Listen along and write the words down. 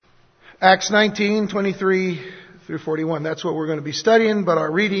Acts 19:23 through 41. That's what we're going to be studying, but our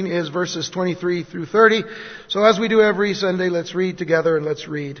reading is verses 23 through 30. So as we do every Sunday, let's read together and let's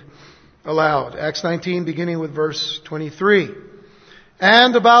read aloud. Acts 19, beginning with verse 23.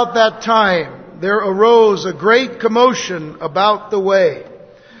 And about that time there arose a great commotion about the way.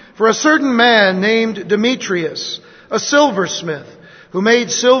 For a certain man named Demetrius, a silversmith, who made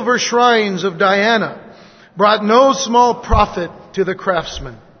silver shrines of Diana, brought no small profit to the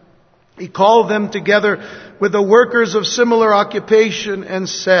craftsmen. He called them together with the workers of similar occupation and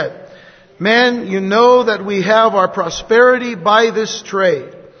said, Men, you know that we have our prosperity by this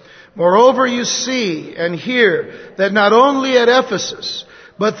trade. Moreover, you see and hear that not only at Ephesus,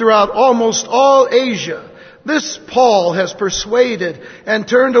 but throughout almost all Asia, this Paul has persuaded and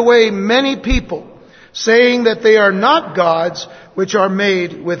turned away many people, saying that they are not gods which are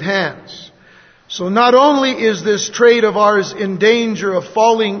made with hands. So not only is this trade of ours in danger of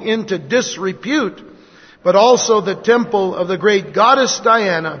falling into disrepute, but also the temple of the great goddess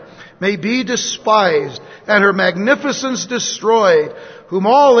Diana may be despised and her magnificence destroyed, whom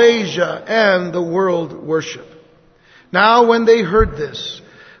all Asia and the world worship. Now when they heard this,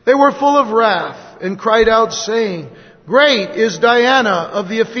 they were full of wrath and cried out, saying, Great is Diana of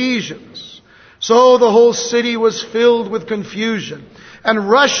the Ephesians. So the whole city was filled with confusion and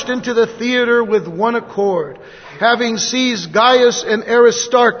rushed into the theater with one accord, having seized Gaius and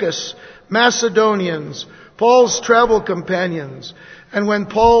Aristarchus, Macedonians, Paul's travel companions. And when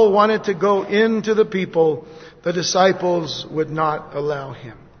Paul wanted to go into the people, the disciples would not allow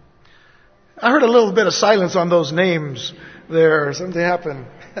him. I heard a little bit of silence on those names there. Something happened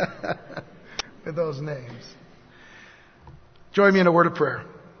with those names. Join me in a word of prayer.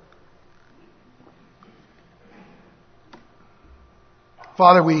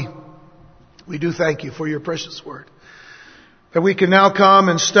 Father, we do thank you for your precious word, that we can now come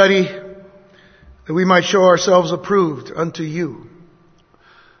and study, that we might show ourselves approved unto you,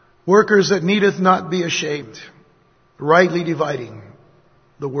 workers that needeth not be ashamed, rightly dividing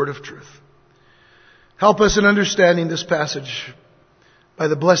the word of truth. Help us in understanding this passage by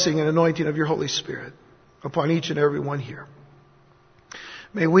the blessing and anointing of your Holy Spirit upon each and every one here.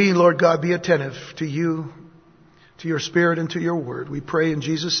 May we, Lord God, be attentive to you, to your Spirit, and to your word. We pray in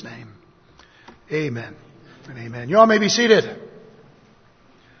Jesus' name. Amen and amen. You all may be seated.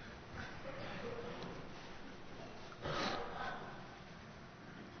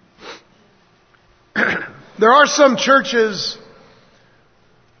 There are some churches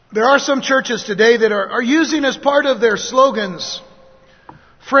today that are using as part of their slogans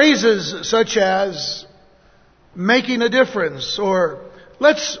phrases such as making a difference or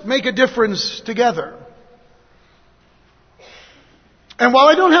let's make a difference together. And while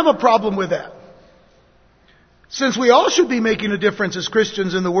I don't have a problem with that, since we all should be making a difference as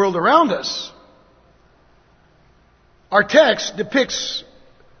Christians in the world around us, our text depicts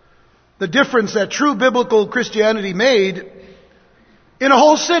the difference that true biblical Christianity made in a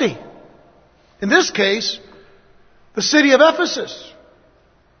whole city. In this case, the city of Ephesus.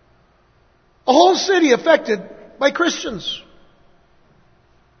 A whole city affected by Christians.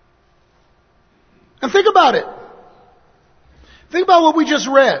 And think about it. Think about what we just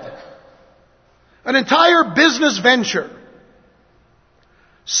read. An entire business venture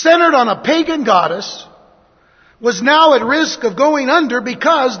centered on a pagan goddess was now at risk of going under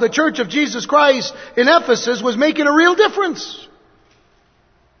because the Church of Jesus Christ in Ephesus was making a real difference.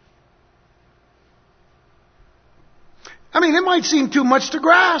 I mean, it might seem too much to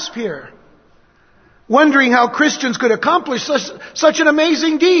grasp here, wondering how Christians could accomplish such an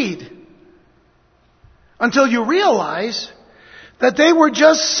amazing deed, until you realize that they were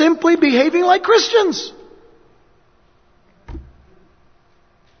just simply behaving like Christians.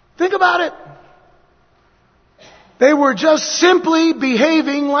 Think about it. They were just simply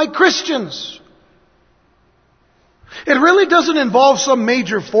behaving like Christians. It really doesn't involve some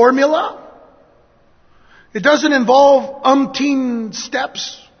major formula. It doesn't involve umpteen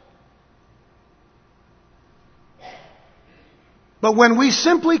steps. But when we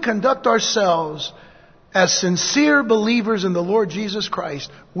simply conduct ourselves as sincere believers in the Lord Jesus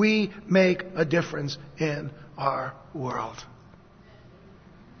Christ, we make a difference in our world.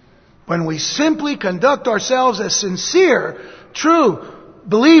 When we simply conduct ourselves as sincere, true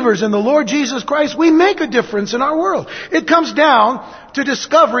believers in the Lord Jesus Christ, we make a difference in our world. It comes down to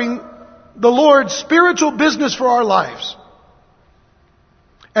discovering the Lord's spiritual business for our lives,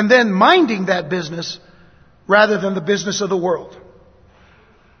 and then minding that business rather than the business of the world.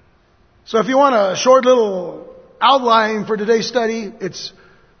 So if you want a short little outline for today's study, it's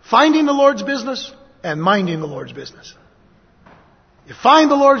finding the Lord's business and minding the Lord's business. You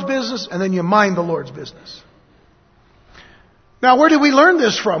find the Lord's business, and then you mind the Lord's business. Now, where did we learn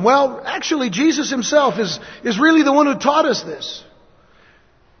this from? Well, actually, Jesus himself is really the one who taught us this.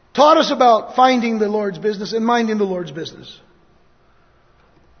 Taught us about finding the Lord's business and minding the Lord's business.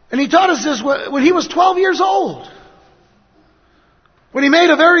 And he taught us this when he was 12 years old. When he made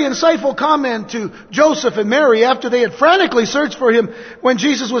a very insightful comment to Joseph and Mary after they had frantically searched for him when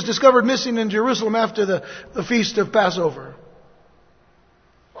Jesus was discovered missing in Jerusalem after the feast of Passover.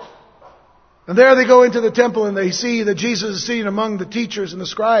 And there they go into the temple and they see that Jesus is sitting among the teachers and the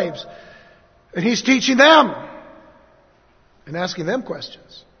scribes. And he's teaching them and asking them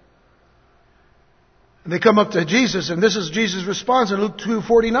questions. And they come up to Jesus, and this is Jesus' response in Luke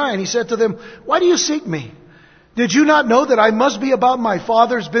 2:49. He said to them, "Why do you seek me? Did you not know that I must be about my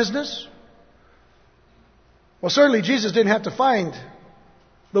Father's business?" Well, certainly Jesus didn't have to find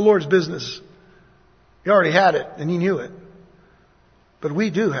the Lord's business. He already had it, and he knew it. But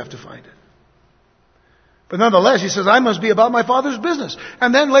we do have to find it. But nonetheless, he says, I must be about my Father's business.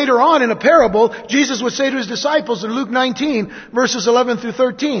 And then later on in a parable, Jesus would say to his disciples in Luke 19, verses 11 through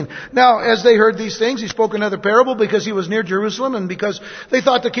 13. Now, as they heard these things, he spoke another parable because he was near Jerusalem and because they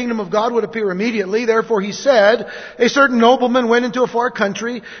thought the kingdom of God would appear immediately. Therefore he said, a certain nobleman went into a far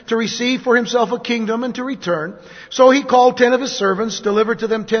country to receive for himself a kingdom and to return. So he called 10 of his servants, delivered to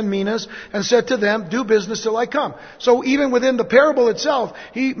them 10 minas, and said to them, do business till I come. So even within the parable itself,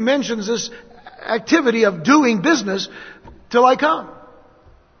 he mentions this activity of doing business till I come.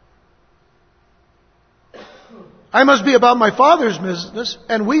 I must be about my Father's business,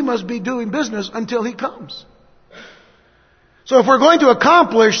 and we must be doing business until he comes. So if we're going to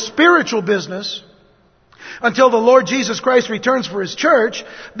accomplish spiritual business until the Lord Jesus Christ returns for his church,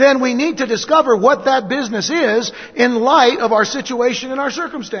 then we need to discover what that business is in light of our situation and our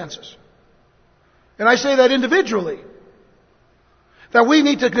circumstances. And I say that individually. That we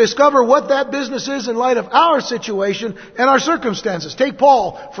need to discover what that business is in light of our situation and our circumstances. Take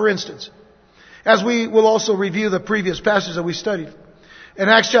Paul, for instance, as we will also review the previous passage that we studied. In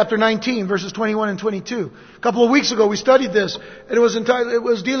Acts chapter 19, verses 21 and 22. A couple of weeks ago we studied this, and it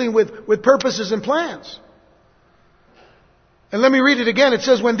was dealing with purposes and plans. And let me read it again. It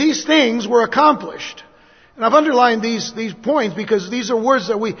says, when these things were accomplished. And I've underlined these points because these are words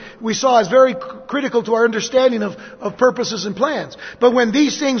that we saw as very critical to our understanding of purposes and plans. But when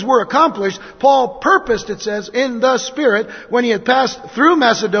these things were accomplished, Paul purposed, it says, in the Spirit, when he had passed through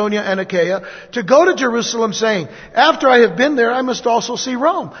Macedonia and Achaia, to go to Jerusalem, saying, after I have been there, I must also see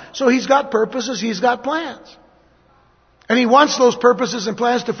Rome. So he's got purposes, he's got plans. And he wants those purposes and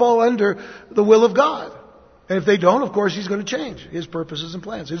plans to fall under the will of God. And if they don't, of course, he's going to change his purposes and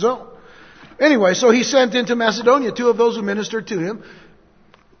plans, his own. Anyway, so he sent into Macedonia 2 of those who ministered to him,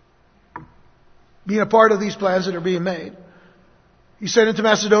 being a part of these plans that are being made. He sent into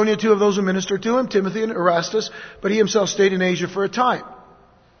Macedonia 2 of those who ministered to him, Timothy and Erastus, but he himself stayed in Asia for a time.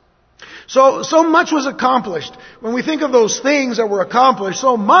 So much was accomplished. When we think of those things that were accomplished,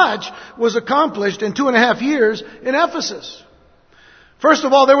 so much was accomplished in 2.5 years in Ephesus. First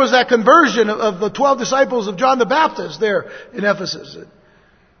of all, there was that conversion of the 12 disciples of John the Baptist there in Ephesus.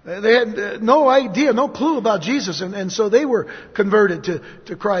 They had no idea, no clue about Jesus, and so they were converted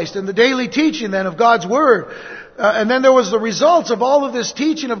to Christ. And the daily teaching then of God's Word. And then there was the results of all of this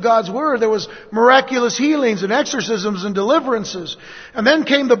teaching of God's Word. There was miraculous healings and exorcisms and deliverances. And then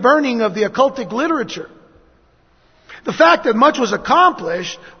came the burning of the occultic literature. The fact that much was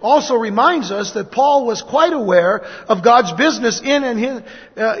accomplished also reminds us that Paul was quite aware of God's business in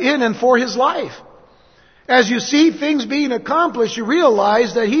and for his life. As you see things being accomplished, you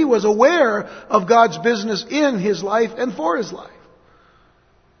realize that he was aware of God's business in his life and for his life.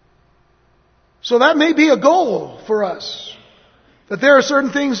 So that may be a goal for us. That there are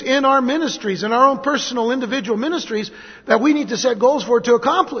certain things in our ministries, in our own personal, individual ministries, that we need to set goals for to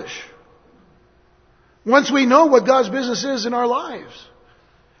accomplish. Once we know what God's business is in our lives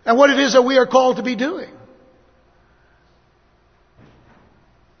and what it is that we are called to be doing.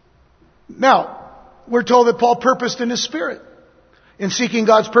 Now, we're told that Paul purposed in his spirit in seeking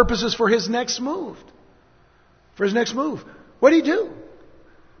God's purposes for his next move. For his next move. What did he do?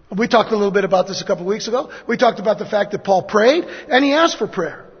 We talked a little bit about this a couple of weeks ago. We talked about the fact that Paul prayed and he asked for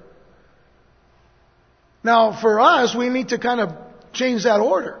prayer. Now, for us, we need to kind of change that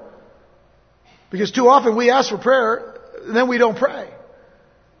order. Because too often we ask for prayer and then we don't pray.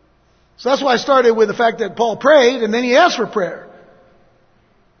 So that's why I started with the fact that Paul prayed and then he asked for prayer.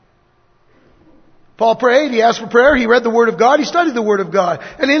 Paul prayed, he asked for prayer, he read the Word of God, he studied the Word of God,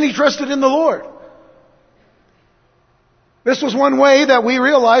 and then he trusted in the Lord. This was one way that we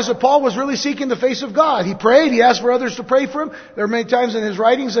realized that Paul was really seeking the face of God. He prayed. He asked for others to pray for him. There are many times in his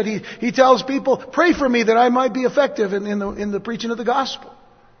writings that he tells people, pray for me that I might be effective in the preaching of the gospel.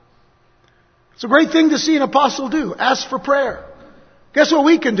 It's a great thing to see an apostle do. Ask for prayer. Guess what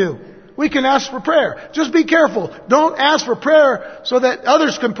we can do? We can ask for prayer. Just be careful. Don't ask for prayer so that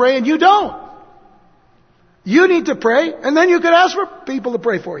others can pray and you don't. You need to pray, and then you can ask for people to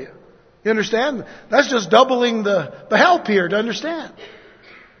pray for you. You understand? That's just doubling the help here to understand.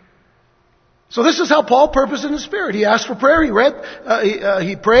 So this is how Paul purposed in his spirit. He asked for prayer,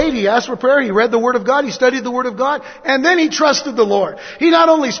 he prayed, he asked for prayer, he read the Word of God, he studied the Word of God, and then he trusted the Lord. He not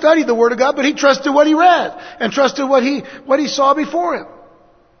only studied the Word of God, but he trusted what he read, and trusted what he saw before him.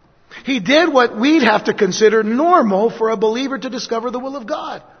 He did what we'd have to consider normal for a believer to discover the will of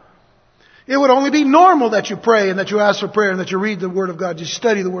God. It would only be normal that you pray and that you ask for prayer and that you read the Word of God, you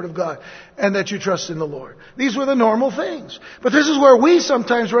study the Word of God, and that you trust in the Lord. These were the normal things. But this is where we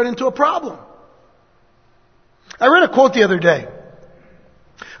sometimes run into a problem. I read a quote the other day.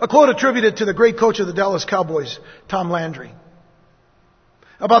 A quote attributed to the great coach of the Dallas Cowboys, Tom Landry,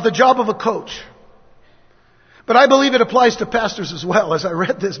 about the job of a coach. But I believe it applies to pastors as well. As I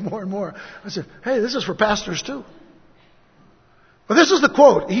read this more and more, I said, hey, this is for pastors too. But this is the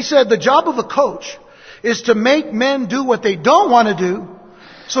quote. He said, the job of a coach is to make men do what they don't want to do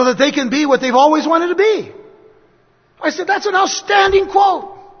so that they can be what they've always wanted to be. I said, that's an outstanding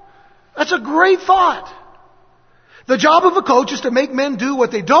quote. That's a great thought. The job of a coach is to make men do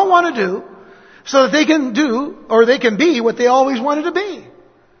what they don't want to do so that they can do, or they can be what they always wanted to be.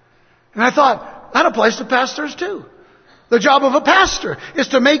 And I thought, that applies to pastors too. The job of a pastor is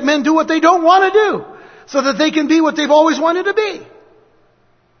to make men do what they don't want to do so that they can be what they've always wanted to be.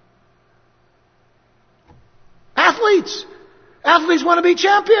 Athletes want to be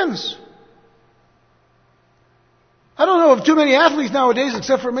champions. I don't know of too many athletes nowadays,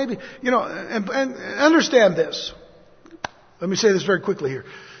 except for maybe, and understand this. Let me say this very quickly here.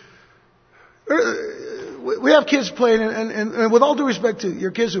 We have kids playing, and with all due respect to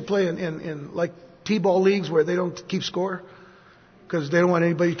your kids who play in like T-ball leagues where they don't keep score because they don't want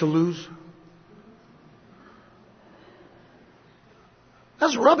anybody to lose.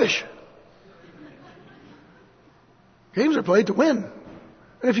 That's rubbish. Games are played to win.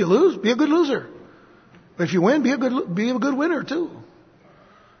 And if you lose, be a good loser. But if you win, be a good winner too.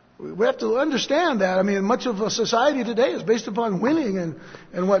 We have to understand that. I mean, much of society today is based upon winning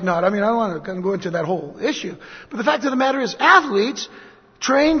and whatnot. I mean, I don't want to kind of go into that whole issue. But the fact of the matter is, athletes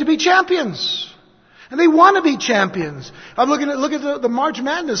train to be champions. And they want to be champions. I'm look at the March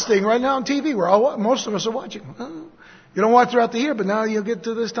Madness thing right now on TV where most of us are watching. You don't watch throughout the year, but now you get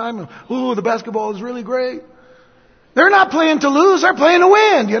to this time and, the basketball is really great. They're not playing to lose, they're playing to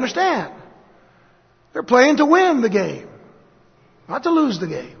win. Do you understand? They're playing to win the game, not to lose the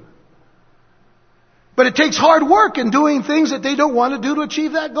game. But it takes hard work in doing things that they don't want to do to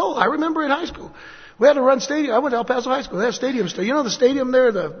achieve that goal. I remember in high school, we had to run stadium. I went to El Paso High School. They have stadium stairs. You know the stadium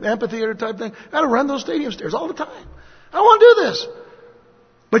there, the amphitheater type thing? I had to run those stadium stairs all the time. I don't want to do this.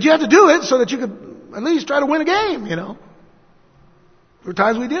 But you have to do it so that you could at least try to win a game, There were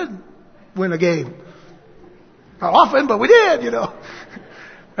times we did win a game. Not often, but we did,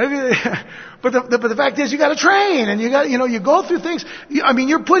 But the fact is, you got to train, and you go through things.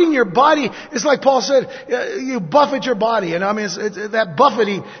 You're putting your body. It's like Paul said, you buffet your body, and that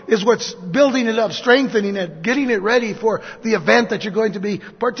buffeting is what's building it up, strengthening it, getting it ready for the event that you're going to be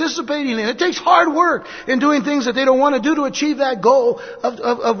participating in. It takes hard work in doing things that they don't want to do to achieve that goal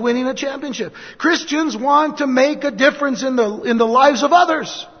of winning a championship. Christians want to make a difference in the lives of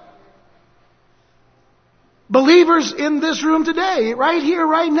others. Believers in this room today, right here,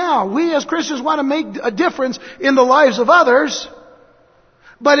 right now, we as Christians want to make a difference in the lives of others,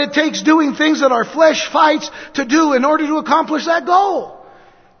 but it takes doing things that our flesh fights to do in order to accomplish that goal.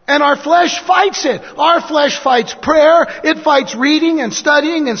 And our flesh fights it. Our flesh fights prayer, it fights reading and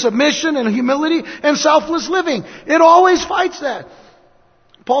studying and submission and humility and selfless living. It always fights that.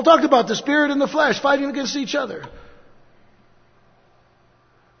 Paul talked about the spirit and the flesh fighting against each other.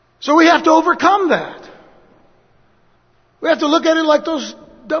 So we have to overcome that. We have to look at it like those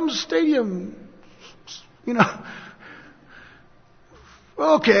dumb stadium,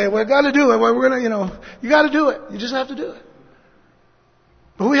 Okay, we've got to do it. We're going to, you got to do it. You just have to do it.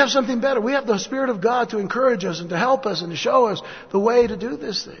 But we have something better. We have the Spirit of God to encourage us and to help us and to show us the way to do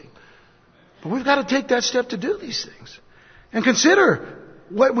this thing. But we've got to take that step to do these things. And consider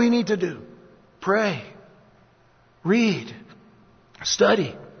what we need to do. Pray. Read.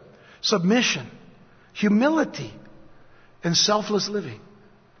 Study. Submission. Humility. And selfless living.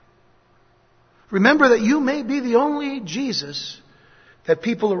 Remember that you may be the only Jesus that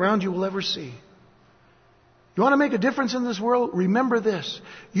people around you will ever see. You want to make a difference in this world? Remember this.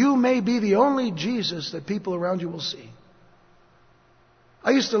 You may be the only Jesus that people around you will see.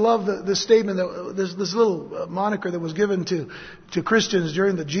 I used to love this statement, this little moniker that was given to Christians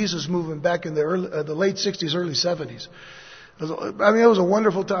during the Jesus movement back in the late 60s, early 70s. It was a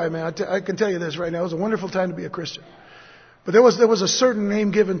wonderful time, man. I can tell you this right now. It was a wonderful time to be a Christian. But there was a certain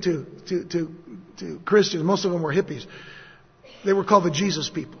name given to Christians. Most of them were hippies. They were called the Jesus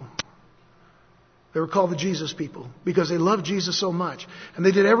people. They were called the Jesus people because they loved Jesus so much. And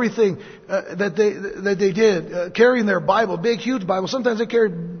they did everything that they did, carrying their Bible, big, huge Bible. Sometimes they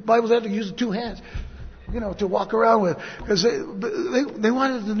carried Bibles they had to use 2 hands, to walk around with. Because they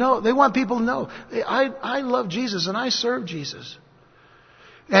wanted to know, they want people to know, I love Jesus and I serve Jesus.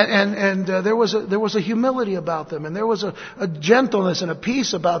 And there was a humility about them, and there was a gentleness and a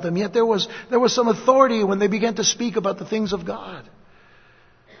peace about them. Yet there was some authority when they began to speak about the things of God.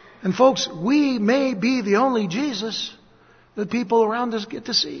 And folks, we may be the only Jesus that people around us get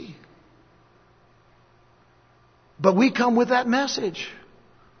to see. But we come with that message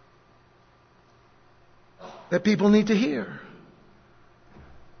that people need to hear.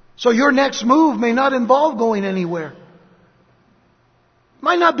 So your next move may not involve going anywhere.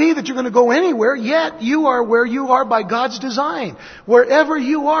 Might not be that you're going to go anywhere, yet you are where you are by God's design. Wherever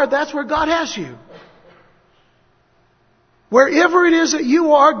you are, that's where God has you. Wherever it is that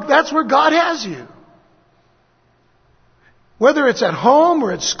you are, that's where God has you. Whether it's at home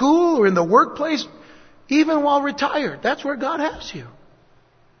or at school or in the workplace, even while retired, that's where God has you.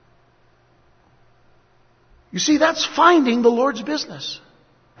 You see, that's finding the Lord's business.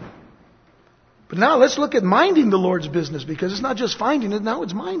 But now let's look at minding the Lord's business, because it's not just finding it, now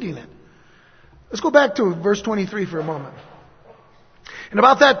it's minding it. Let's go back to verse 23 for a moment. And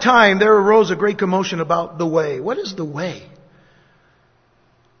about that time there arose a great commotion about the way. What is the way?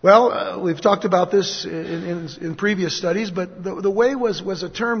 Well, we've talked about this in previous studies, but the way was a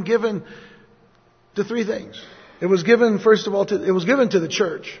term given to 3 things. It was given, first of all, it was given to the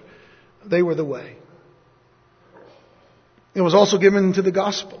church. They were the way. It was also given to the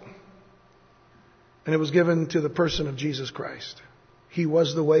gospel. And it was given to the person of Jesus Christ. He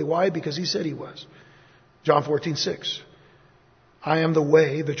was the way. Why? Because He said He was. John 14:6. I am the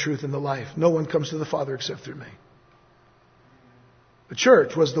way, the truth, and the life. No one comes to the Father except through me. The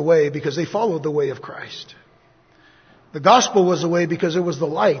church was the way because they followed the way of Christ. The gospel was the way because it was the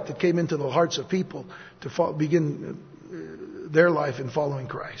light that came into the hearts of people to begin their life in following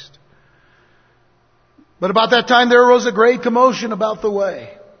Christ. But about that time there arose a great commotion about the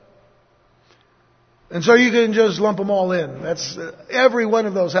way. And so you can just lump them all in. Every one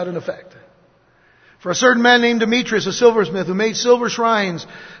of those had an effect. For a certain man named Demetrius, a silversmith, who made silver shrines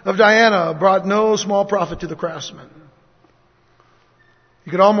of Diana, brought no small profit to the craftsmen.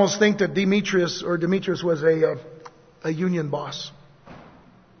 You could almost think that Demetrius was a union boss.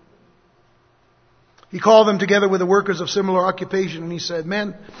 He called them together with the workers of similar occupation, and he said,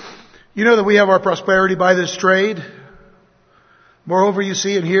 men, you know that we have our prosperity by this trade. Moreover, you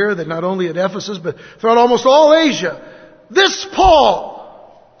see and hear that not only at Ephesus, but throughout almost all Asia, this Paul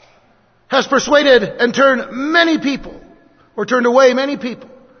has persuaded and turned away many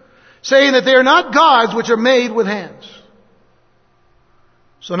people, saying that they are not gods which are made with hands.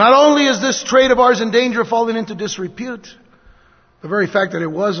 So not only is this trade of ours in danger of falling into disrepute, the very fact that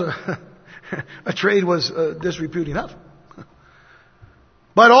it was a trade was disrepute enough.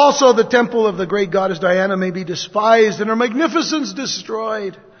 But also the temple of the great goddess Diana may be despised and her magnificence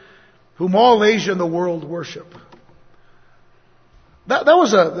destroyed, whom all Asia and the world worship. That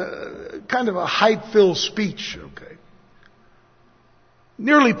was a kind of a hype-filled speech, okay?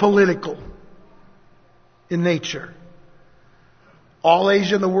 Nearly political in nature. All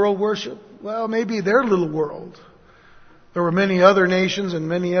Asia and the world worship? Well, maybe their little world. There were many other nations and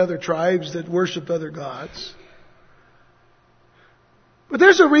many other tribes that worshiped other gods. But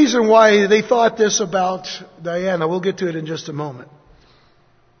there's a reason why they thought this about Diana. We'll get to it in just a moment.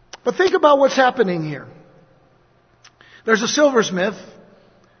 But think about what's happening here. There's a silversmith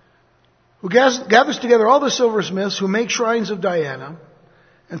who gathers together all the silversmiths who make shrines of Diana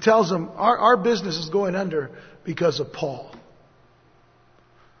and tells them, our business is going under because of Paul.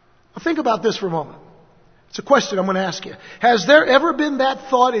 Now think about this for a moment. It's a question I'm going to ask you. Has there ever been that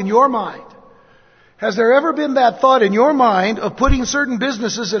thought in your mind? Has there ever been that thought in your mind of putting certain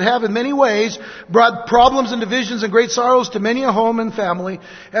businesses that have in many ways brought problems and divisions and great sorrows to many a home and family?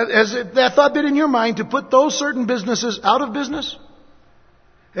 Has that thought been in your mind to put those certain businesses out of business?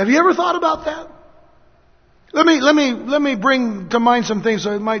 Have you ever thought about that? Let me bring to mind some things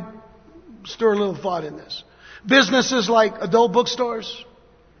that might stir a little thought in this. Businesses like adult bookstores.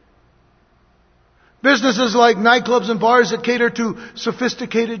 Businesses like nightclubs and bars that cater to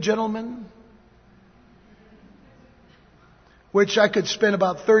sophisticated gentlemen. Which I could spend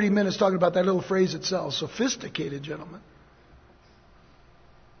about 30 minutes talking about that little phrase itself. Sophisticated gentlemen.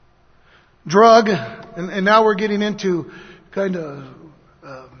 Drug, and now we're getting into kind of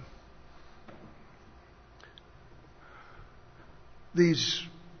these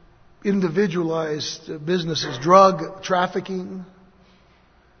individualized businesses. Drug trafficking.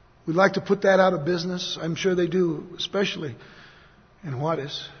 We'd like to put that out of business. I'm sure they do, especially in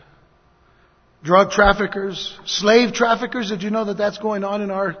Juarez. Drug traffickers, slave traffickers. Did you know that that's going on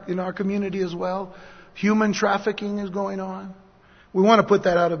in our community as well? Human trafficking is going on. We want to put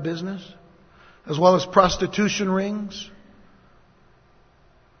that out of business, as well as prostitution rings.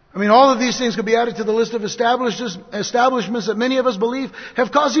 I mean, all of these things could be added to the list of establishments that many of us believe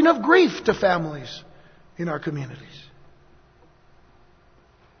have caused enough grief to families in our communities.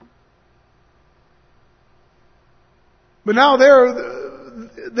 But now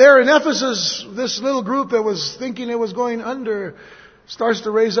there in Ephesus, this little group that was thinking it was going under starts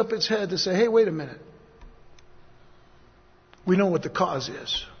to raise up its head to say, hey, wait a minute. We know what the cause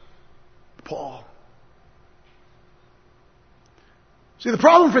is. Paul. See, the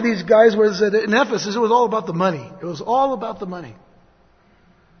problem for these guys was that in Ephesus, it was all about the money. It was all about the money.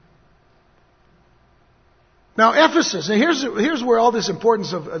 Now, Ephesus, and here's where all this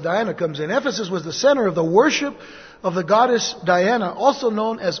importance of Diana comes in. Ephesus was the center of the worship of the goddess Diana, also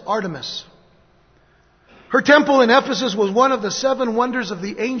known as Artemis. Her temple in Ephesus was one of the 7 wonders of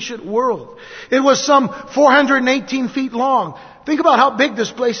the ancient world. It was some 418 feet long. Think about how big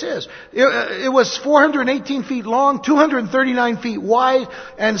this place is. It was 418 feet long, 239 feet wide,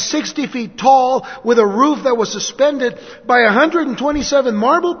 and 60 feet tall, with a roof that was suspended by 127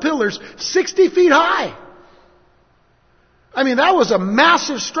 marble pillars, 60 feet high. I mean, that was a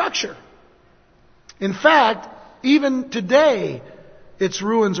massive structure. In fact, even today, its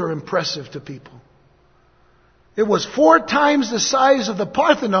ruins are impressive to people. It was 4 times the size of the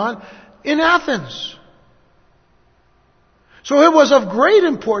Parthenon in Athens. So it was of great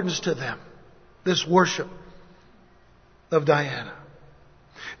importance to them, this worship of Diana.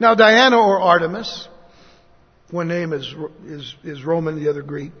 Now, Diana or Artemis, one name is Roman, the other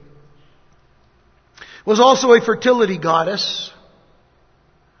Greek, was also a fertility goddess.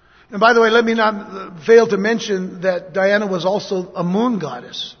 And by the way, let me not fail to mention that Diana was also a moon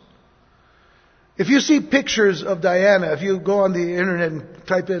goddess. If you see pictures of Diana, if you go on the internet and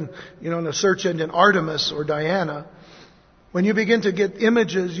type in, in the search engine Artemis or Diana, when you begin to get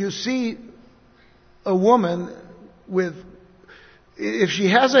images, you see a woman with, if she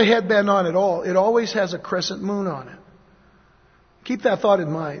has a headband on at all, it always has a crescent moon on it. Keep that thought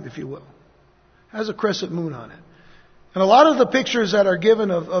in mind, if you will. It has a crescent moon on it. And a lot of the pictures that are given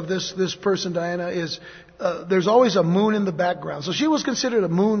of this person, Diana, is there's always a moon in the background. So she was considered a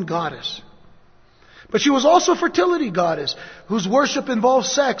moon goddess. But she was also a fertility goddess whose worship involved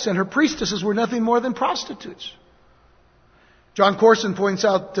sex, and her priestesses were nothing more than prostitutes. John Corson points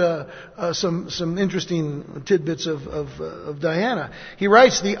out some interesting tidbits of Diana. He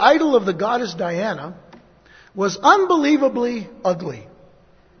writes, the idol of the goddess Diana was unbelievably ugly.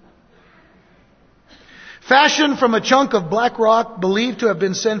 Fashioned from a chunk of black rock believed to have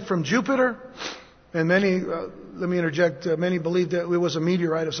been sent from Jupiter. And many, let me interject, many believed that it was a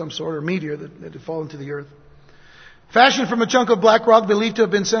meteorite of some sort, or meteor that had fallen to the earth. Fashioned from a chunk of black rock believed to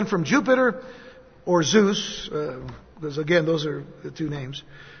have been sent from Jupiter or Zeus, because again, those are the 2 names.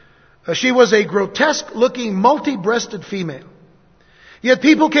 She was a grotesque-looking, multi-breasted female. Yet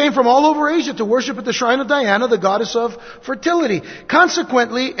people came from all over Asia to worship at the shrine of Diana, the goddess of fertility.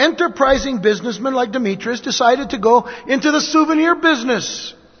 Consequently, enterprising businessmen like Demetrius decided to go into the souvenir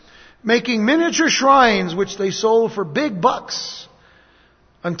business, making miniature shrines which they sold for big bucks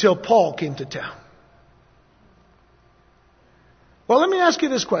until Paul came to town. Well, let me ask you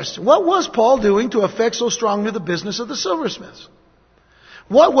this question. What was Paul doing to affect so strongly the business of the silversmiths?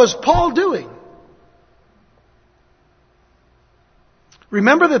 What was Paul doing?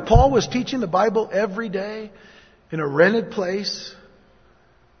 Remember that Paul was teaching the Bible every day in a rented place,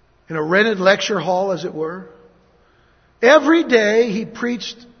 in a rented lecture hall, as it were. Every day he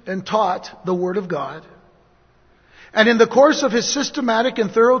preached and taught the Word of God. And in the course of his systematic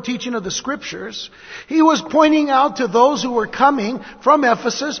and thorough teaching of the Scriptures, he was pointing out to those who were coming from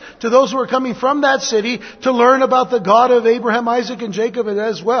Ephesus, to those who were coming from that city, to learn about the God of Abraham, Isaac, and Jacob, and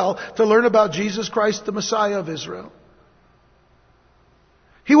as well to learn about Jesus Christ, the Messiah of Israel.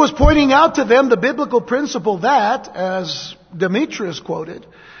 He was pointing out to them the biblical principle that, as Demetrius quoted,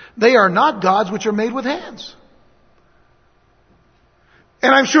 They are not gods which are made with hands.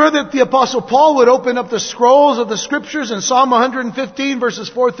 And I'm sure that the Apostle Paul would open up the scrolls of the Scriptures in Psalm 115 verses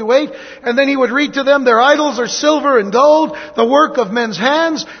 4 through 8, and then he would read to them, their idols are silver and gold, the work of men's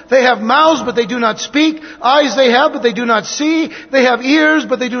hands. They have mouths, but they do not speak. Eyes they have, but they do not see. They have ears,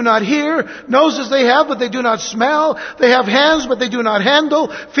 but they do not hear. Noses they have, but they do not smell. They have hands, but they do not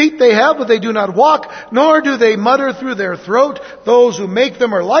handle. Feet they have, but they do not walk. Nor do they mutter through their throat. Those who make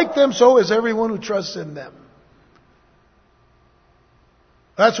them are like them, so is everyone who trusts in them.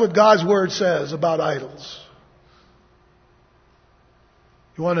 That's what God's Word says about idols.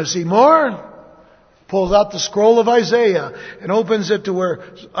 You want to see more? Pulls out the scroll of Isaiah and opens it to where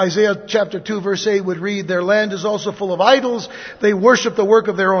Isaiah chapter 2 verse 8 would read, their land is also full of idols. They worship the work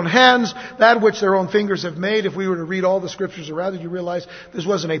of their own hands, that which their own fingers have made. If we were to read all the Scriptures around it, you realize this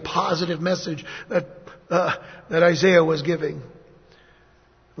wasn't a positive message that Isaiah was giving.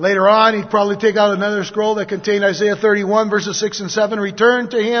 Later on, he'd probably take out another scroll that contained Isaiah 31 verses 6 and 7. Return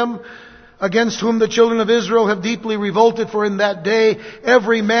to him against whom the children of Israel have deeply revolted, for in that day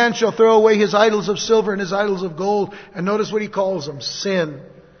every man shall throw away his idols of silver and his idols of gold. And notice what he calls them, sin,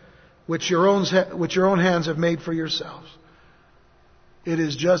 which your own hands have made for yourselves. It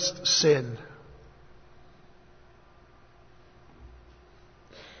is just sin.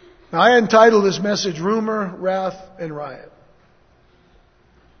 Now I entitled this message, Rumor, Wrath, and Riot.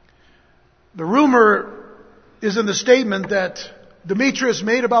 The rumor is in the statement that Demetrius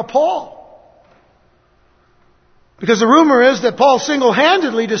made about Paul. Because the rumor is that Paul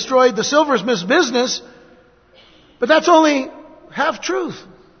single-handedly destroyed the silversmith's business, but that's only half truth.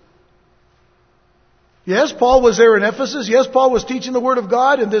 Yes, Paul was there in Ephesus. Yes, Paul was teaching the Word of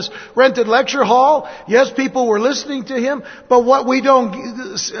God in this rented lecture hall. Yes, people were listening to him. But what we don't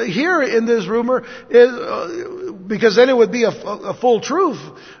hear in this rumor is, because then it would be a full truth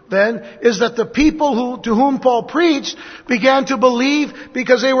then, is that the people to whom Paul preached began to believe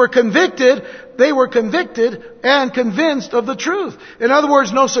because they were convicted and convinced of the truth. In other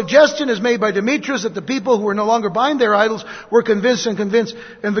words, no suggestion is made by Demetrius that the people who were no longer buying their idols were convinced and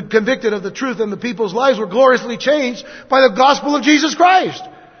convicted of the truth, and the people's lives were gloriously changed by the gospel of Jesus Christ.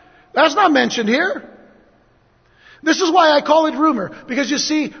 That's not mentioned here. This is why I call it rumor, because you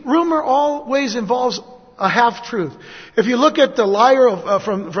see, rumor always involves a half-truth. If you look at the liar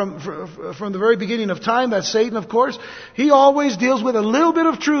from the very beginning of time, that's Satan, of course, he always deals with a little bit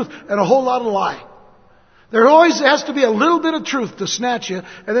of truth and a whole lot of lie. There always has to be a little bit of truth to snatch you,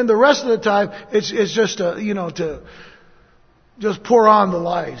 and then the rest of the time, it's just to just pour on the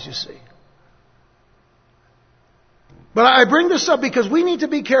lies, you see. But I bring this up because we need to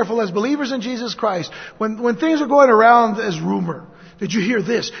be careful as believers in Jesus Christ when things are going around as rumor. Did you hear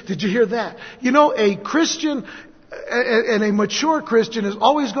this? Did you hear that? You know, a Christian and a mature Christian is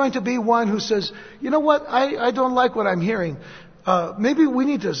always going to be one who says, you know what, I don't like what I'm hearing. Maybe we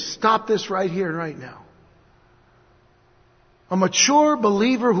need to stop this right here and right now. A mature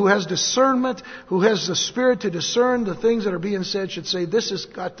believer who has discernment, who has the Spirit to discern the things that are being said, should say, this has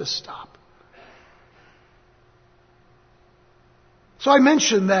got to stop. So I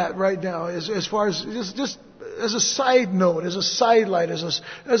mention that right now as far as just as a side note, as a sidelight, as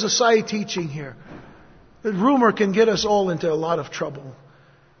a side teaching here. That rumor can get us all into a lot of trouble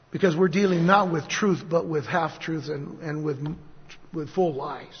because we're dealing not with truth but with half-truths and with full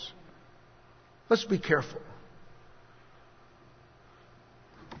lies. Let's be careful.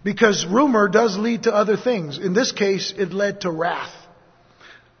 Because rumor does lead to other things. In this case, it led to wrath.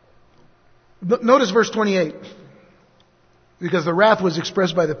 Notice verse 28. Because the wrath was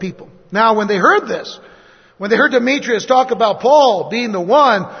expressed by the people. Now, when they heard this, when they heard Demetrius talk about Paul being the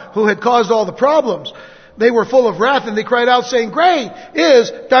one who had caused all the problems, they were full of wrath and they cried out saying, "Great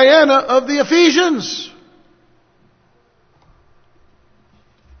is Diana of the Ephesians."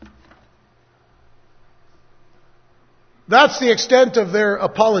 That's the extent of their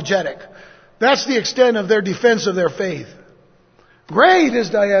apologetic. That's the extent of their defense of their faith. Great is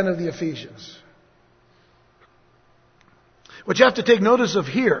Diana of the Ephesians. What you have to take notice of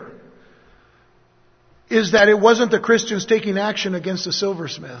here is that it wasn't the Christians taking action against the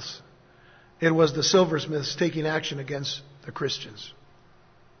silversmiths. It was the silversmiths taking action against the Christians.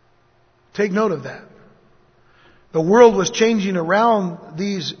 Take note of that. The world was changing around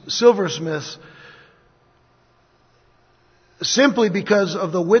these silversmiths simply because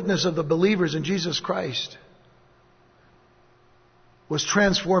of the witness of the believers in Jesus Christ was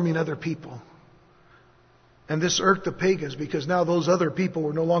transforming other people. And this irked the pagans because now those other people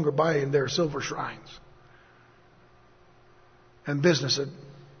were no longer buying their silver shrines. And business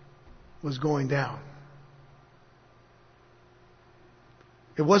was going down.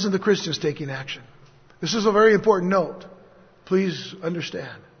 It wasn't the Christians taking action. This is a very important note. Please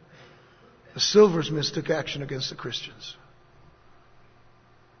understand. The silversmiths took action against the Christians.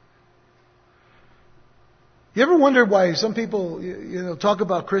 You ever wonder why some people, talk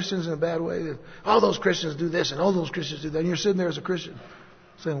about Christians in a bad way? All those Christians do this and all those Christians do that. And you're sitting there as a Christian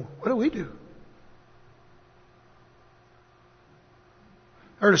saying, what do we do?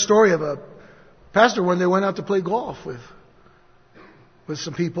 I heard a story of a pastor when they went out to play golf with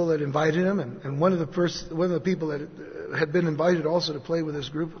some people that invited him, and one of the people that had been invited also to play with this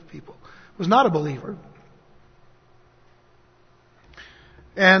group of people was not a believer.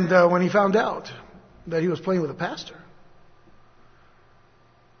 And when he found out that he was playing with a pastor,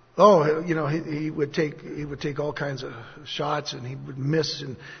 he would take all kinds of shots, and he would miss,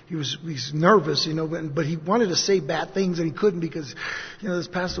 and he's nervous, but he wanted to say bad things and he couldn't because this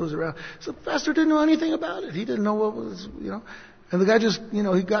pastor was around. So the pastor didn't know anything about it. He didn't know what was, and the guy just,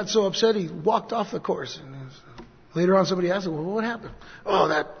 he got so upset he walked off the course. And later on, somebody asked him, "Well, what happened?" "Oh,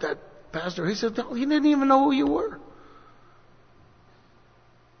 that pastor." He said, "No, he didn't even know who you were.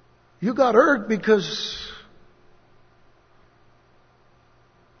 You got hurt because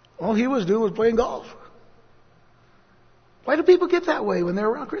all he was doing was playing golf." Why do people get that way when they're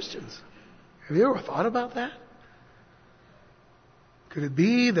around Christians? Have you ever thought about that? Could it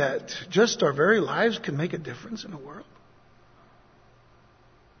be that just our very lives can make a difference in the world?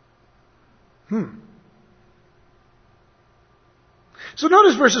 So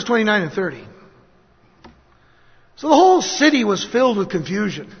notice verses 29 and 30. So the whole city was filled with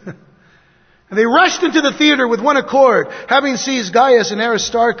confusion. And they rushed into the theater with one accord, having seized Gaius and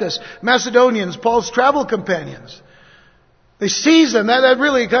Aristarchus, Macedonians, Paul's travel companions. They seized them. That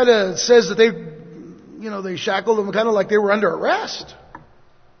really kind of says that they shackled them kind of like they were under arrest.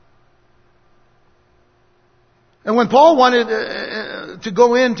 And when Paul wanted to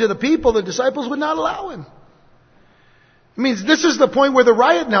go into the people, the disciples would not allow him. It means this is the point where the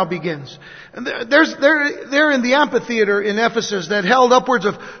riot now begins. And they're in the amphitheater in Ephesus that held upwards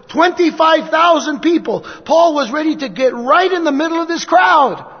of 25,000 people. Paul was ready to get right in the middle of this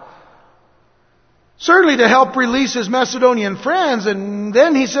crowd. Certainly to help release his Macedonian friends. And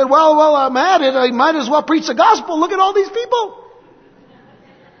then he said, well, I'm at it. I might as well preach the gospel. Look at all these people.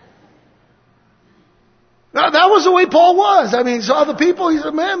 Now, that was the way Paul was. I mean, he saw the people. He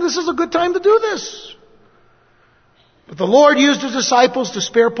said, man, this is a good time to do this. But the Lord used his disciples to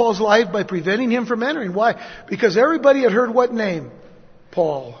spare Paul's life by preventing him from entering. Why? Because everybody had heard what name?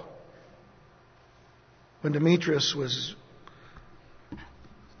 Paul. When Demetrius was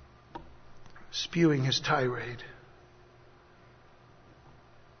spewing his tirade.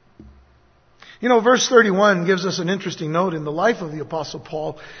 Verse 31 gives us an interesting note in the life of the Apostle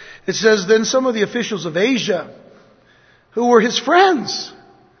Paul. It says, then some of the officials of Asia, who were his friends,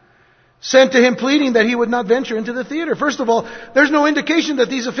 sent to him pleading that he would not venture into the theater. First of all, there's no indication that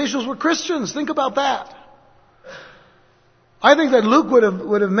these officials were Christians. Think about that. I think that Luke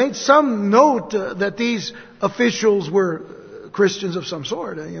would have made some note that these officials were Christians of some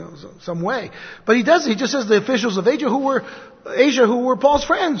sort, some way. But he doesn't. He just says the officials of Asia who were Paul's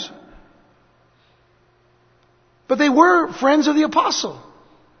friends. But they were friends of the apostle.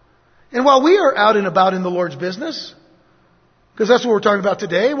 And while we are out and about in the Lord's business, because that's what we're talking about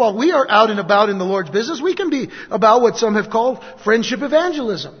today, while we are out and about in the Lord's business, we can be about what some have called friendship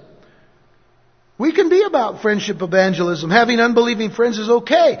evangelism. We can be about friendship evangelism. Having unbelieving friends is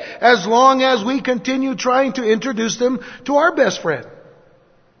okay, as long as we continue trying to introduce them to our best friend.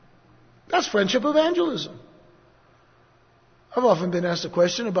 That's friendship evangelism. I've often been asked a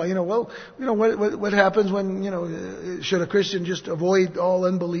question about, what happens when, should a Christian just avoid all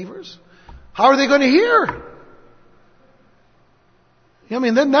unbelievers? How are they going to hear?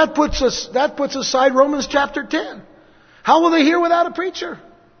 Then that puts aside Romans chapter 10. How will they hear without a preacher?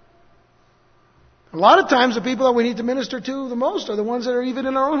 A lot of times the people that we need to minister to the most are the ones that are even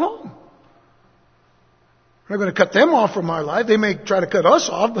in our own home. We're not going to cut them off from our life. They may try to cut us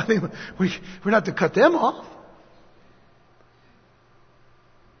off, but we're not to cut them off.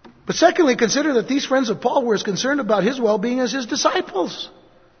 But secondly, consider that these friends of Paul were as concerned about his well-being as his disciples.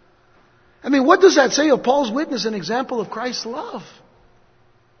 What does that say of Paul's witness and example of Christ's love?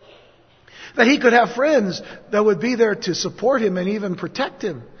 That he could have friends that would be there to support him and even protect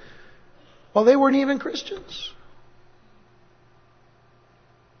him while they weren't even Christians.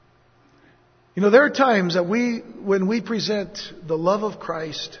 There are times that when we present the love of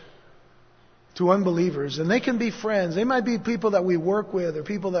Christ to unbelievers, and they can be friends. They might be people that we work with or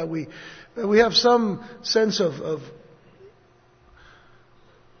people that we have some sense of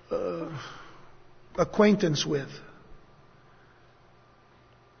acquaintance with.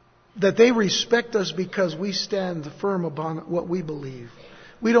 that they respect us because we stand firm upon what we believe.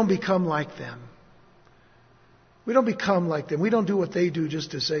 We don't become like them. We don't become like them. We don't do what they do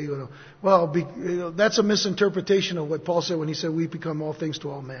just to say, that's a misinterpretation of what Paul said when he said we become all things to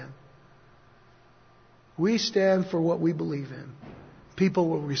all men. We stand for what we believe in. People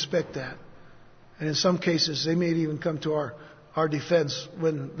will respect that. And in some cases, they may even come to our defense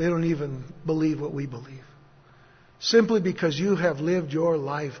when they don't even believe what we believe. Simply because you have lived your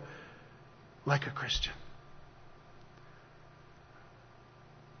life like a Christian.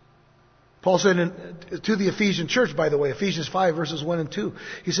 Paul said to the Ephesian church, by the way, Ephesians 5 verses 1 and 2,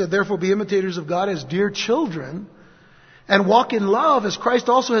 he said, "Therefore be imitators of God as dear children, and walk in love as Christ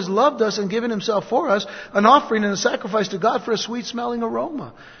also has loved us and given himself for us, an offering and a sacrifice to God for a sweet-smelling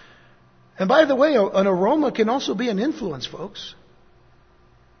aroma." And by the way, an aroma can also be an influence, folks.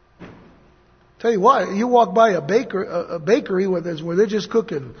 Tell you what, you walk by a bakery where they're just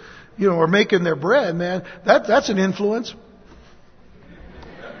cooking, or making their bread, man, that's an influence.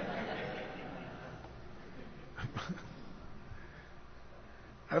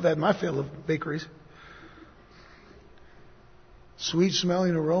 I've had my fill of bakeries. Sweet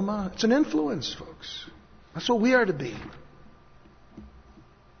smelling aroma. It's an influence, folks. That's what we are to be.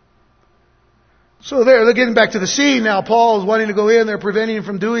 So they're getting back to the scene now. Paul is wanting to go in. They're preventing him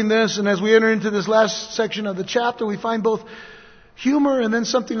from doing this. And as we enter into this last section of the chapter, we find both humor and then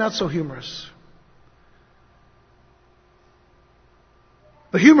something not so humorous.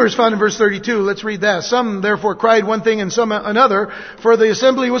 The humor is found in verse 32. Let's read that. "Some therefore cried one thing and some another, for the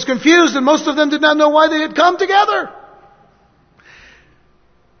assembly was confused, and most of them did not know why they had come together."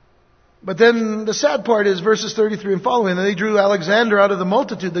 But then the sad part is verses 33 and following. "And they drew Alexander out of the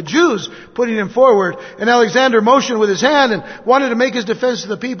multitude, the Jews, putting him forward. And Alexander motioned with his hand and wanted to make his defense to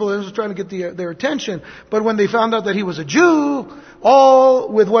the people." He was trying to get their attention. But when they found out that he was a Jew, all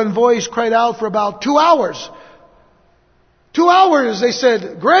with one voice cried out for about 2 hours. 2 hours, they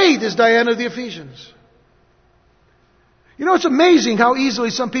said, "Great is Diana of the Ephesians." It's amazing how easily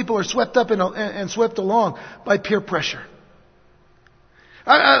some people are swept up and swept along by peer pressure.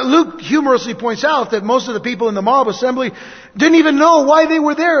 Luke humorously points out that most of the people in the mob assembly didn't even know why they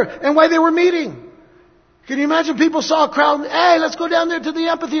were there and why they were meeting. Can you imagine people saw a crowd, "Hey, let's go down there to the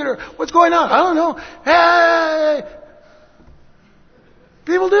amphitheater. What's going on?" "I don't know." "Hey!"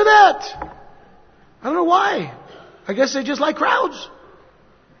 People do that. I don't know why. I guess they just like crowds.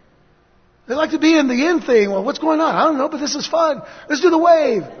 They like to be in the in thing. "Well, what's going on?" "I don't know, but this is fun. Let's do the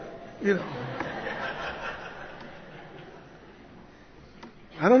wave."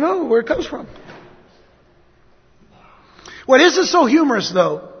 I don't know where it comes from. What isn't so humorous,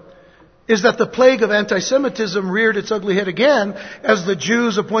 though, is that the plague of anti-Semitism reared its ugly head again as the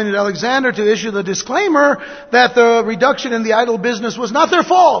Jews appointed Alexander to issue the disclaimer that the reduction in the idol business was not their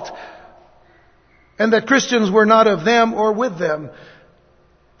fault, and that Christians were not of them or with them.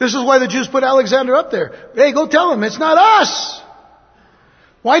 This is why the Jews put Alexander up there. "Hey, go tell them it's not us."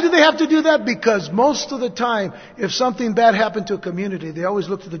 Why do they have to do that? Because most of the time, if something bad happened to a community, they always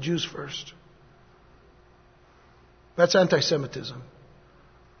look to the Jews first. That's anti-Semitism.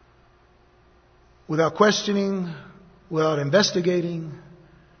 Without questioning, without investigating,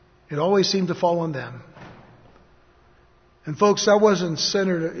 it always seemed to fall on them. And folks, that wasn't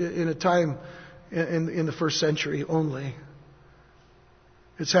centered in a time in the first century only.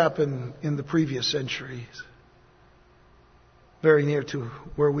 It's happened in the previous centuries. Very near to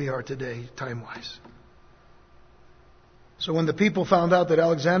where we are today, time-wise. So when the people found out that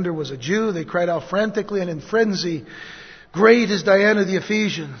Alexander was a Jew, they cried out frantically and in frenzy, "Great is Diana of the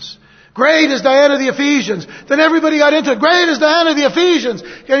Ephesians! Great is Diana of the Ephesians!" Then everybody got into it. "Great is Diana of the Ephesians!"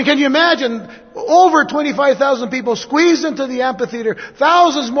 Can you imagine? Over 25,000 people squeezed into the amphitheater,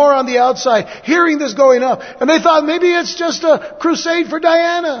 thousands more on the outside, hearing this going up. And they thought maybe it's just a crusade for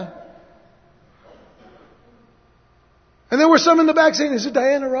Diana. And there were some in the back saying, "Is it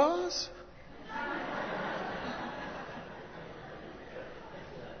Diana Ross?"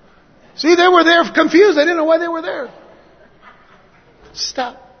 See, they were there confused. They didn't know why they were there.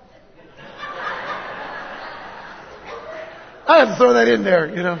 Stop. I have to throw that in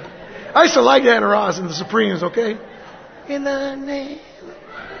there, I used to like Diana Ross and the Supremes, okay? In the name.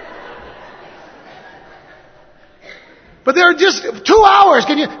 But there are just 2 hours.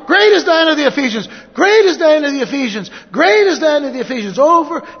 Great is Diana of the Ephesians. Great is Diana of the Ephesians. Great is Diana of the Ephesians.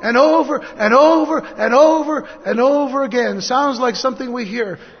 Over and over and over and over and over again. Sounds like something we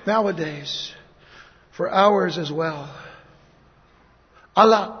hear nowadays for hours as well.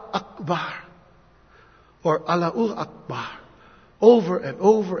 Allah Akbar. Or Allahu Akbar. Over and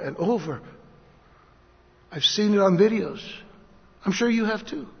over and over. I've seen it on videos. I'm sure you have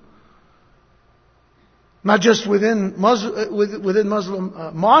too. Not just within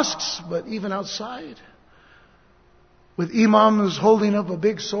Muslim mosques, but even outside. With imams holding up a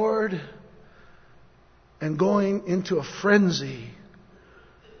big sword and going into a frenzy.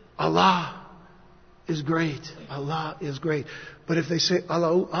 Allah is great. Allah is great. But if they say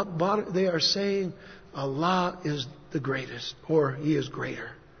Allahu Akbar, they are saying Allah is the greatest, or He is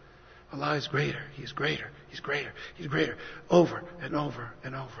greater. Allah is greater. He is greater. He's greater. He's greater. Over and over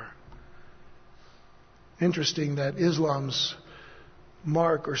and over. Interesting that Islam's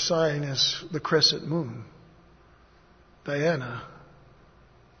mark or sign is the crescent moon. Diana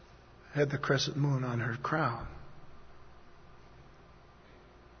had the crescent moon on her crown.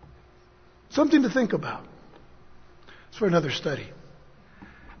 Something to think about. It's for another study.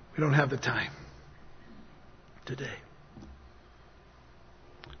 We don't have the time today.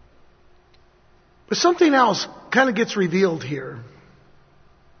 But something else kind of gets revealed here.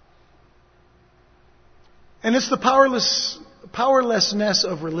 And it's the powerlessness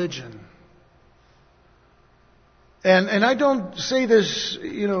of religion. And I don't say this,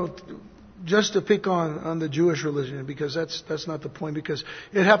 just to pick on the Jewish religion, because that's not the point, because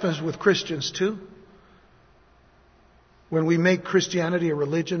it happens with Christians too. When we make Christianity a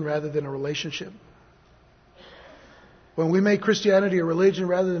religion rather than a relationship. When we make Christianity a religion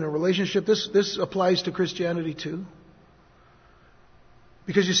rather than a relationship, this applies to Christianity too.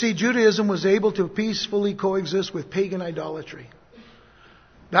 Because you see, Judaism was able to peacefully coexist with pagan idolatry.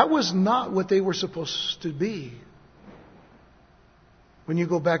 That was not what they were supposed to be. When you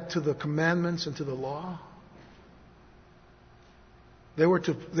go back to the commandments and to the law, they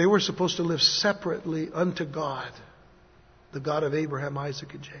were supposed to live separately unto God, the God of Abraham,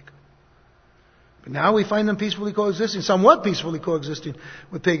 Isaac, and Jacob. But now we find them peacefully coexisting, somewhat peacefully coexisting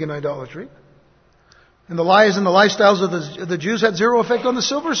with pagan idolatry. And the lies and the lifestyles of the Jews had zero effect on the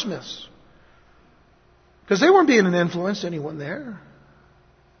silversmiths. Because they weren't being an influence to anyone there.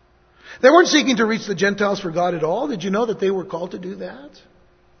 They weren't seeking to reach the Gentiles for God at all. Did you know that they were called to do that?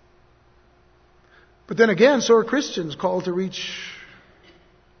 But then again, so are Christians called to reach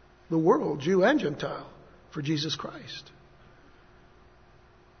the world, Jew and Gentile, for Jesus Christ.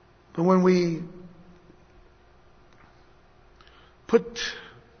 But when we put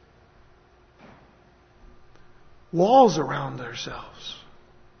walls around ourselves,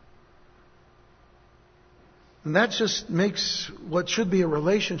 and that just makes what should be a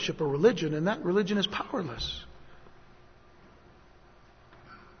relationship a religion, and that religion is powerless.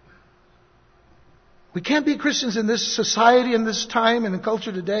 We can't be Christians in this society, in this time, and in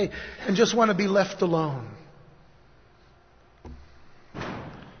culture today, and just want to be left alone.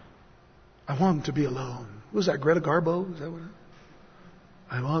 I want to be alone. Was that Greta Garbo? Is that what?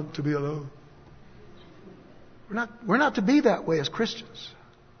 I want to be alone. We're not to be that way as Christians.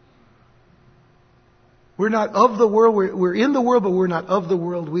 We're not of the world. We're in the world, but we're not of the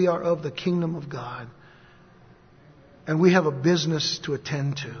world. We are of the kingdom of God. And we have a business to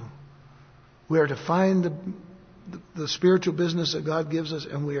attend to. We are to find the spiritual business that God gives us,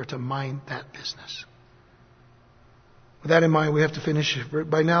 and we are to mind that business. With that in mind, we have to finish.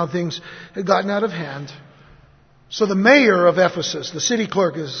 By now, things had gotten out of hand. So the mayor of Ephesus, the city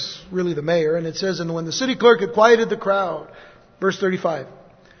clerk is really the mayor, and it says, and when the city clerk had quieted the crowd, verse 35,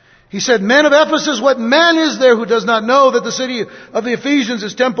 he said, Men of Ephesus, what man is there who does not know that the city of the Ephesians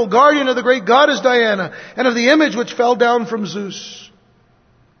is temple guardian of the great goddess Diana, and of the image which fell down from Zeus,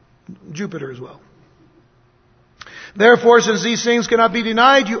 Jupiter as well. Therefore, since these things cannot be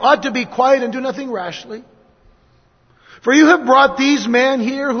denied, you ought to be quiet and do nothing rashly. For you have brought these men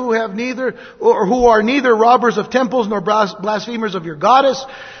here who are neither robbers of temples nor blasphemers of your goddess.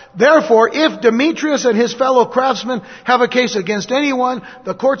 Therefore, if Demetrius and his fellow craftsmen have a case against anyone,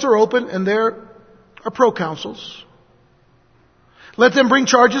 the courts are open and there are proconsuls. Let them bring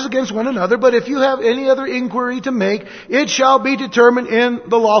charges against one another, but if you have any other inquiry to make, it shall be determined in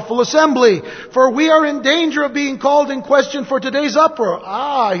the lawful assembly. For we are in danger of being called in question for today's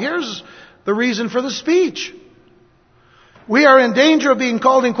uproar. Here's the reason for the speech. We are in danger of being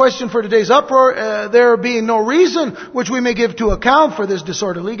called in question for today's uproar, there being no reason which we may give to account for this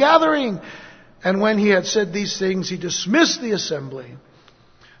disorderly gathering. And when he had said these things, he dismissed the assembly.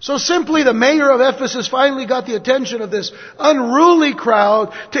 So simply the mayor of Ephesus finally got the attention of this unruly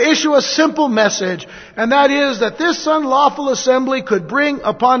crowd to issue a simple message, and that is that this unlawful assembly could bring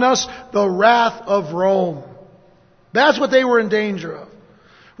upon us the wrath of Rome. That's what they were in danger of.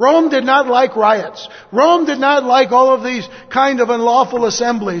 Rome did not like riots. Rome did not like all of these kind of unlawful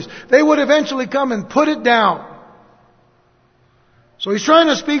assemblies. They would eventually come and put it down. So he's trying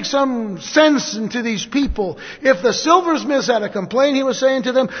to speak some sense into these people. If the silversmiths had a complaint, he was saying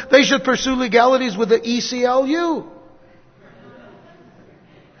to them, they should pursue legalities with the ECLU,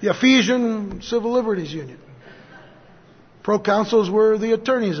 the Ephesian Civil Liberties Union. Proconsuls were the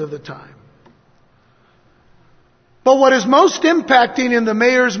attorneys of the time. But what is most impacting in the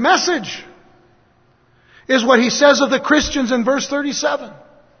mayor's message is what he says of the Christians in verse 37.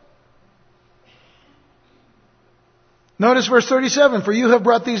 Notice verse 37, for you have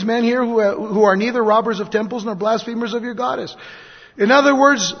brought these men here who are neither robbers of temples nor blasphemers of your goddess. In other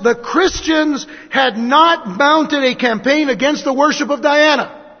words, the Christians had not mounted a campaign against the worship of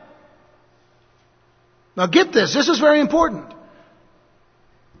Diana. Now get this is very important.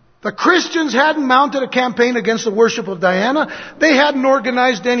 The Christians hadn't mounted a campaign against the worship of Diana. They hadn't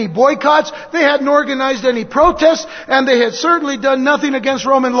organized any boycotts. They hadn't organized any protests. And they had certainly done nothing against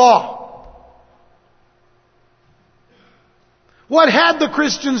Roman law. What had the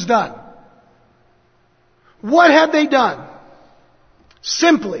Christians done? What had they done?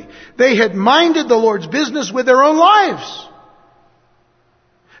 Simply, they had minded the Lord's business with their own lives.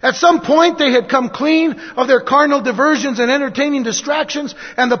 At some point, they had come clean of their carnal diversions and entertaining distractions,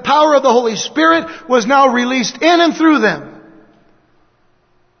 and the power of the Holy Spirit was now released in and through them.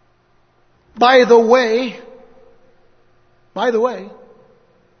 By the way,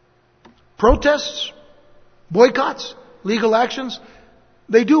 protests, boycotts, legal actions,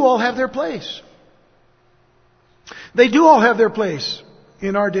 they do all have their place. They do all have their place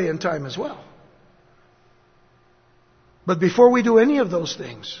in our day and time as well. But before we do any of those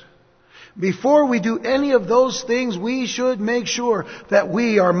things, we should make sure that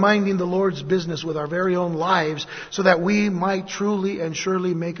we are minding the Lord's business with our very own lives so that we might truly and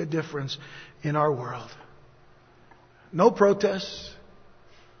surely make a difference in our world. No protests.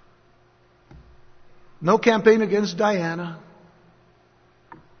 No campaign against Diana.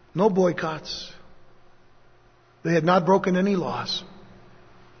 No boycotts. They had not broken any laws.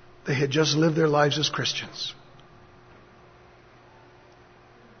 They had just lived their lives as Christians.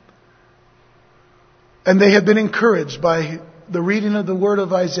 And they had been encouraged by the reading of the word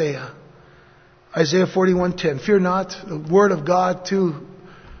of Isaiah. Isaiah 41:10. Fear not, the word of God to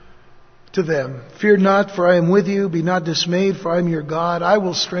them. Fear not, for I am with you. Be not dismayed, for I am your God. I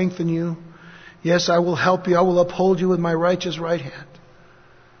will strengthen you. Yes, I will help you. I will uphold you with my righteous right hand.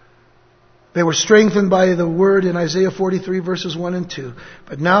 They were strengthened by the word in Isaiah 43 verses 1 and 2.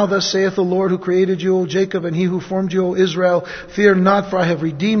 But now thus saith the Lord who created you, O Jacob, and he who formed you, O Israel, fear not, for I have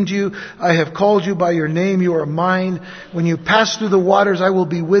redeemed you. I have called you by your name. You are mine. When you pass through the waters, I will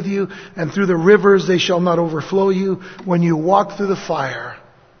be with you, and through the rivers they shall not overflow you. When you walk through the fire,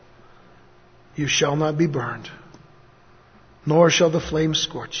 you shall not be burned, nor shall the flames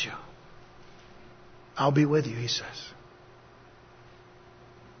scorch you. I'll be with you, he says.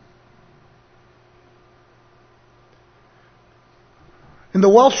 In the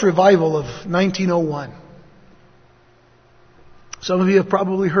Welsh revival of 1901, some of you have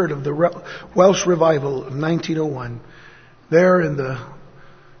probably heard of the Welsh revival of 1901, there in the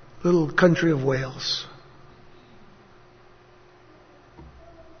little country of Wales.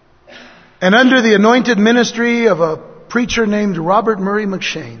 And under the anointed ministry of a preacher named Robert Murray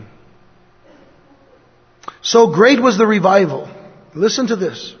McCheyne, so great was the revival. Listen to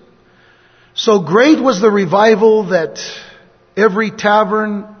this. So great was the revival that every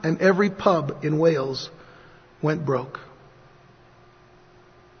tavern and every pub in Wales went broke.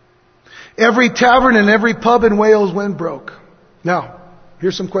 Every tavern and every pub in Wales went broke. Now,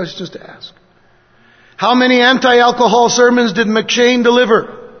 here's some questions to ask. How many anti-alcohol sermons did McCheyne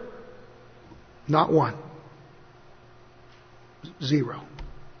deliver? Not one. 0.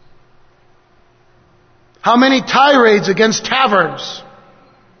 How many tirades against taverns?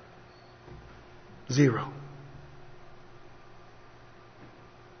 0.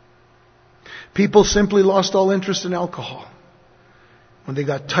 People simply lost all interest in alcohol when they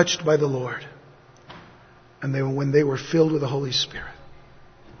got touched by the Lord and when they were filled with the Holy Spirit.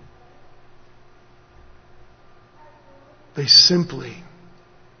 They simply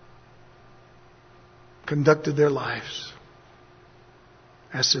conducted their lives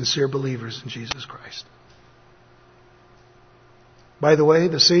as sincere believers in Jesus Christ. By the way,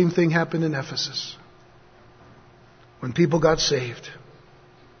 the same thing happened in Ephesus. When people got saved,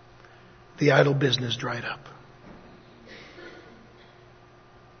 the idle business dried up.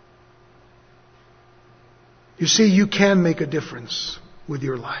 You see, you can make a difference with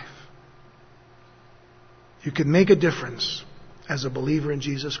your life. You can make a difference as a believer in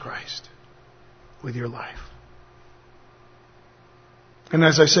Jesus Christ with your life. And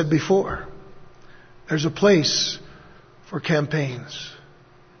as I said before, there's a place for campaigns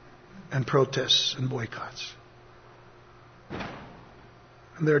and protests and boycotts.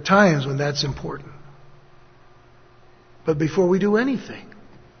 And there are times when that's important. But before we do anything,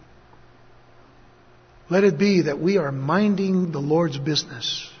 let it be that we are minding the Lord's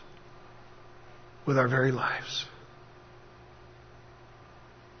business with our very lives.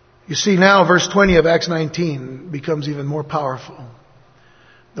 You see, now verse 20 of Acts 19 becomes even more powerful.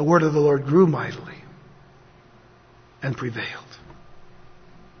 The word of the Lord grew mightily and prevailed.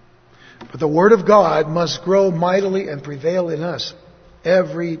 But the word of God must grow mightily and prevail in us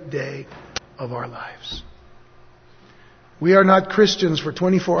every day of our lives. We are not Christians for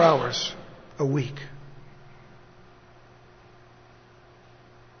 24 hours a week.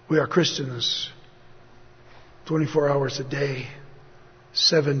 We are Christians 24 hours a day,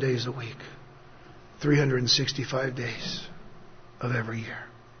 7 days a week, 365 days of every year.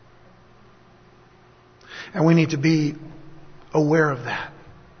 And we need to be aware of that.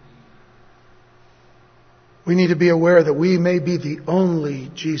 We need to be aware that we may be the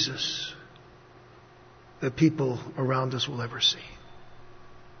only Jesus that people around us will ever see.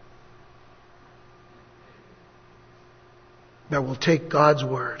 That will take God's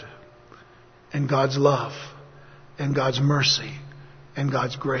word and God's love and God's mercy and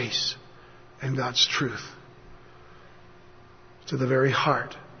God's grace and God's truth to the very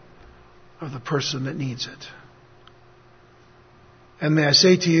heart of the person that needs it. And may I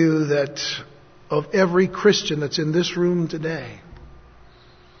say to you that of every Christian that's in this room today,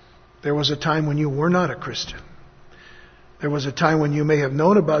 there was a time when you were not a Christian. There was a time when you may have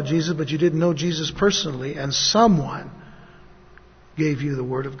known about Jesus, but you didn't know Jesus personally, and someone gave you the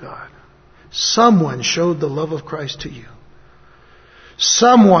Word of God. Someone showed the love of Christ to you.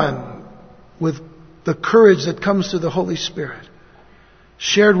 Someone with the courage that comes through the Holy Spirit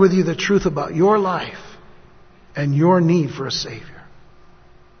shared with you the truth about your life and your need for a Savior.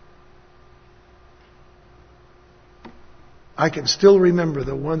 I can still remember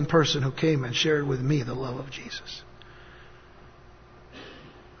the one person who came and shared with me the love of Jesus.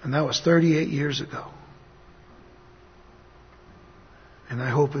 And that was 38 years ago. And I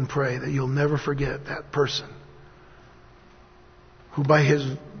hope and pray that you'll never forget that person who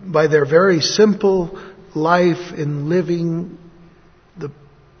by their very simple life in living the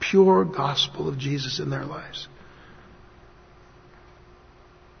pure gospel of Jesus in their lives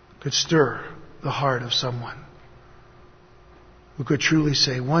could stir the heart of someone who could truly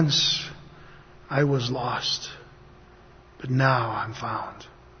say, once I was lost, but now I'm found.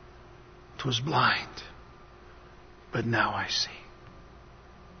 'Twas blind, but now I see.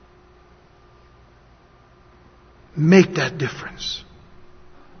 Make that difference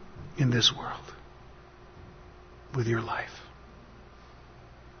in this world with your life.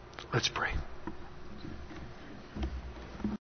 Let's pray.